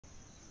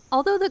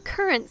Although the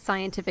current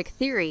scientific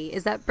theory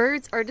is that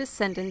birds are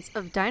descendants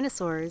of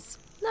dinosaurs,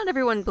 not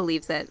everyone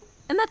believes it,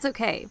 and that's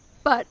okay.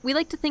 But we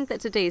like to think that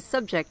today's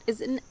subject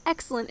is an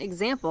excellent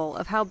example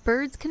of how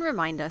birds can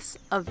remind us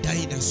of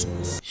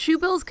dinosaurs.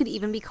 Shoebills could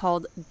even be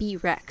called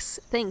B-Rex,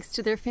 thanks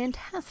to their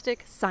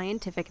fantastic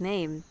scientific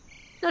name.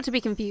 Not to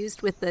be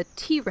confused with the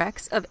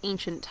T-Rex of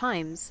ancient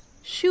times,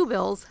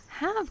 shoebills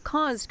have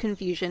caused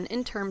confusion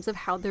in terms of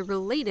how they're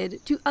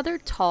related to other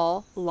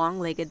tall,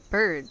 long-legged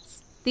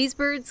birds. These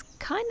birds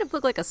kind of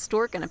look like a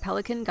stork and a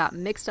pelican got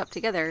mixed up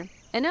together,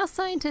 and now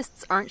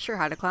scientists aren't sure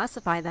how to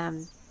classify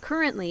them.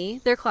 Currently,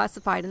 they're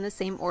classified in the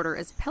same order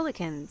as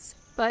pelicans,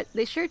 but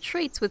they share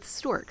traits with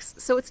storks,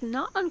 so it's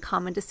not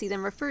uncommon to see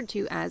them referred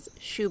to as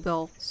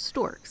shoebill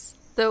storks.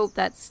 Though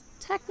that's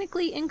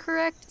technically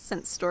incorrect,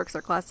 since storks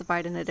are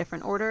classified in a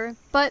different order,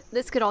 but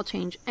this could all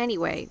change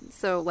anyway,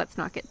 so let's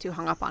not get too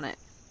hung up on it.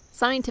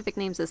 Scientific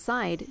names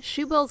aside,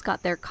 shoebills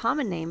got their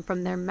common name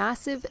from their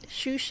massive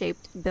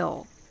shoe-shaped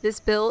bill. This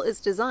bill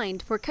is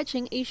designed for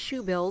catching a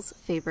shoebill's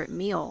favorite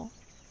meal.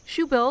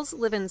 Shoebills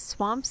live in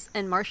swamps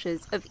and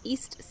marshes of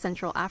East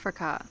Central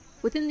Africa.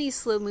 Within these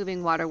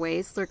slow-moving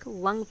waterways lurk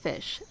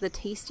lungfish, the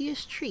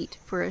tastiest treat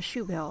for a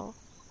shoebill.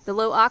 The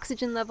low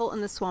oxygen level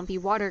in the swampy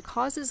water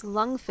causes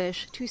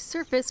lungfish to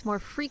surface more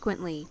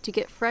frequently to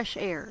get fresh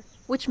air,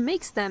 which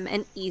makes them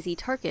an easy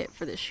target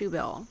for the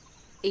shoebill.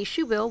 A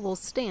shoebill will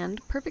stand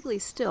perfectly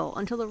still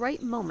until the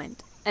right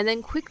moment, and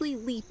then quickly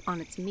leap on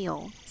its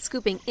meal,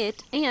 scooping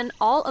it and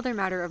all other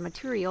matter of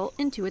material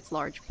into its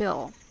large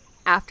bill.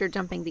 After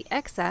dumping the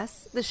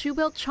excess, the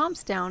shoebill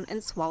chomps down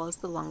and swallows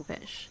the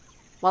lungfish.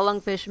 While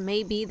lungfish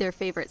may be their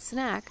favorite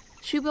snack,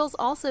 shoebills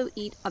also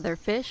eat other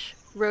fish,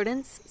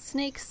 rodents,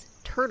 snakes,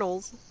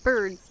 turtles,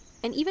 birds,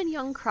 and even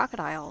young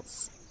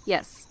crocodiles.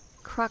 Yes,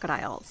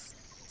 crocodiles.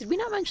 Did we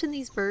not mention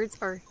these birds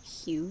are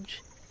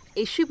huge?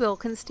 A shoebill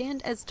can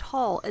stand as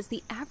tall as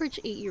the average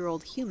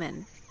 8-year-old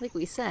human, like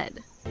we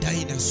said.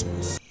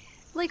 Dinosaurs.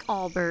 Like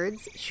all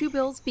birds,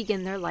 shoebills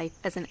begin their life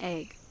as an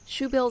egg.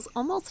 Shoebills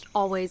almost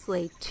always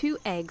lay 2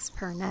 eggs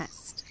per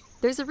nest.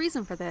 There's a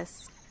reason for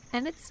this,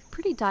 and it's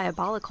pretty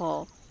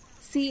diabolical.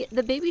 See,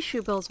 the baby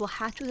shoebills will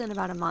hatch within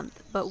about a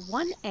month, but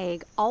one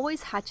egg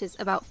always hatches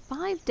about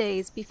 5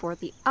 days before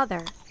the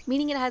other,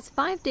 meaning it has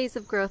 5 days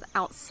of growth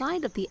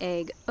outside of the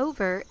egg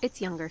over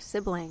its younger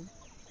sibling.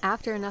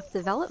 After enough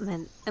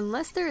development,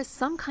 unless there is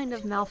some kind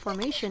of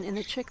malformation in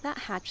the chick that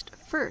hatched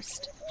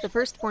first, the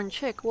firstborn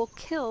chick will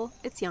kill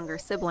its younger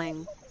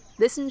sibling.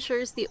 This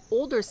ensures the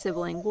older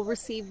sibling will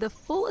receive the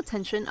full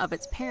attention of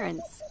its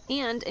parents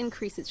and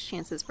increase its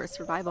chances for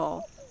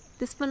survival.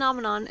 This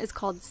phenomenon is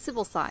called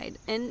siblicide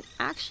and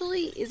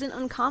actually isn't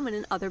uncommon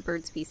in other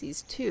bird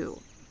species too.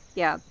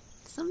 Yeah,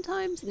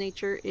 sometimes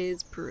nature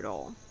is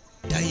brutal.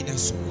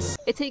 Dinosaurs.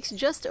 It takes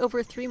just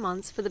over 3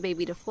 months for the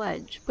baby to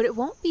fledge, but it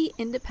won't be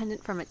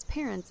independent from its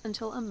parents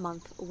until a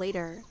month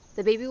later.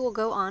 The baby will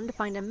go on to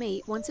find a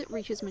mate once it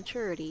reaches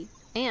maturity,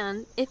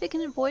 and, if it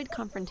can avoid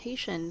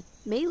confrontation,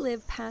 may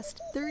live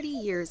past 30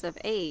 years of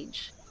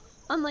age,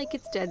 unlike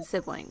its dead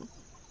sibling,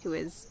 who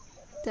is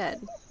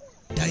dead.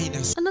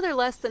 Dinosaur. Another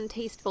less than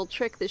tasteful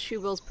trick the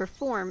shoebills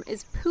perform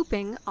is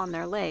pooping on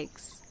their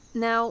legs.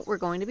 Now, we're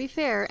going to be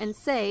fair and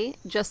say,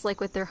 just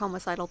like with their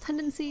homicidal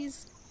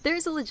tendencies,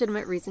 there's a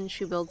legitimate reason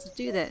shoebills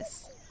do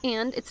this,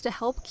 and it's to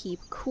help keep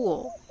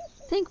cool.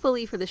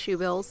 Thankfully for the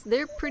shoebills,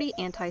 they're pretty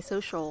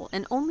antisocial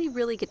and only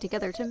really get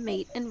together to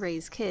mate and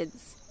raise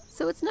kids,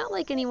 so it's not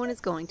like anyone is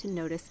going to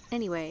notice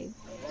anyway.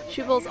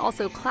 Shoebills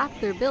also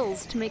clap their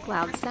bills to make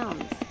loud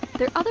sounds.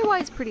 They're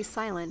otherwise pretty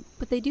silent,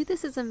 but they do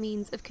this as a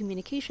means of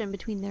communication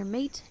between their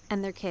mate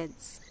and their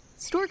kids.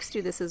 Storks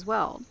do this as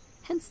well,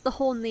 hence the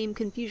whole name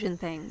confusion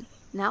thing.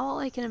 Now all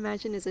I can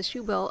imagine is a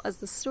shoebill as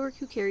the stork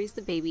who carries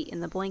the baby in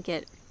the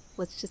blanket.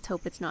 Let's just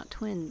hope it's not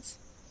twins.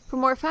 For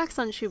more facts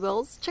on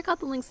shoebills, check out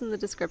the links in the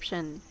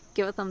description.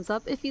 Give a thumbs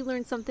up if you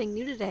learned something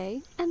new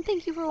today, and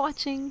thank you for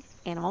watching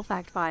Animal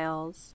Fact Files.